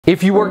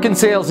If you work in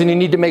sales and you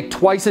need to make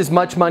twice as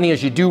much money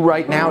as you do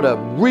right now to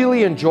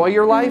really enjoy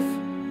your life,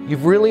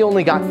 you've really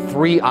only got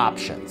three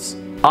options.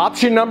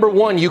 Option number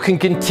one, you can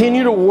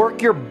continue to work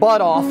your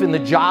butt off in the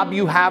job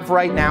you have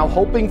right now,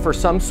 hoping for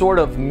some sort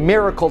of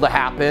miracle to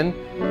happen,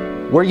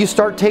 where you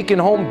start taking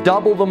home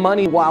double the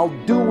money while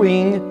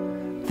doing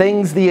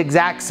things the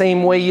exact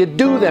same way you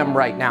do them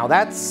right now.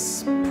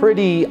 That's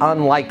pretty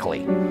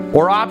unlikely.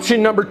 Or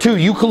option number two,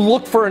 you can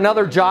look for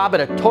another job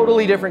at a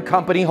totally different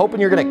company, hoping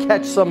you're gonna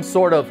catch some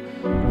sort of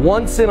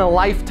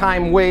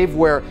once-in-a-lifetime wave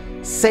where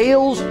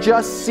sales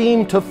just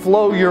seem to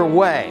flow your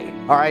way.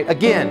 All right,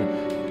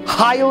 again,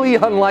 highly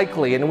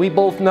unlikely, and we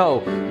both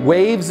know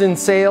waves in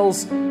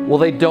sales, well,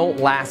 they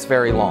don't last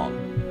very long.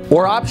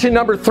 Or option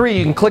number three,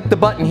 you can click the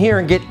button here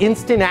and get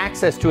instant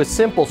access to a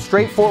simple,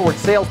 straightforward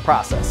sales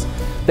process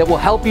that will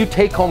help you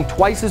take home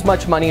twice as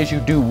much money as you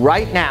do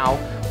right now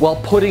while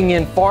putting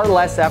in far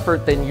less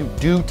effort than you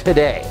do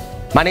today.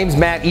 My name's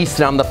Matt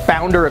Easton. I'm the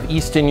founder of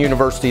Easton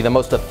University, the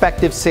most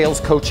effective sales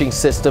coaching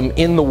system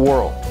in the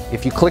world.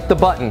 If you click the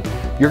button,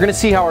 you're gonna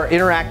see how our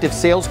interactive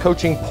sales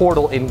coaching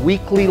portal and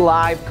weekly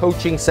live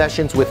coaching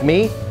sessions with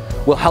me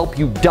will help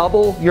you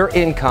double your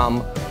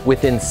income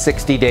within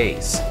 60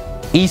 days.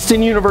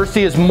 Easton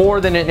University is more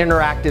than an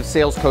interactive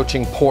sales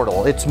coaching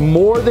portal. It's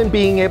more than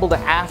being able to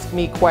ask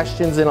me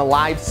questions in a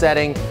live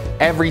setting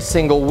every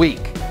single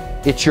week.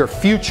 It's your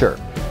future,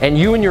 and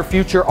you and your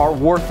future are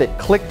worth it.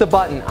 Click the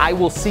button. I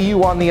will see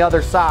you on the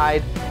other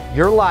side.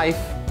 Your life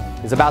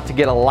is about to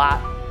get a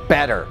lot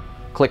better.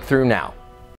 Click through now.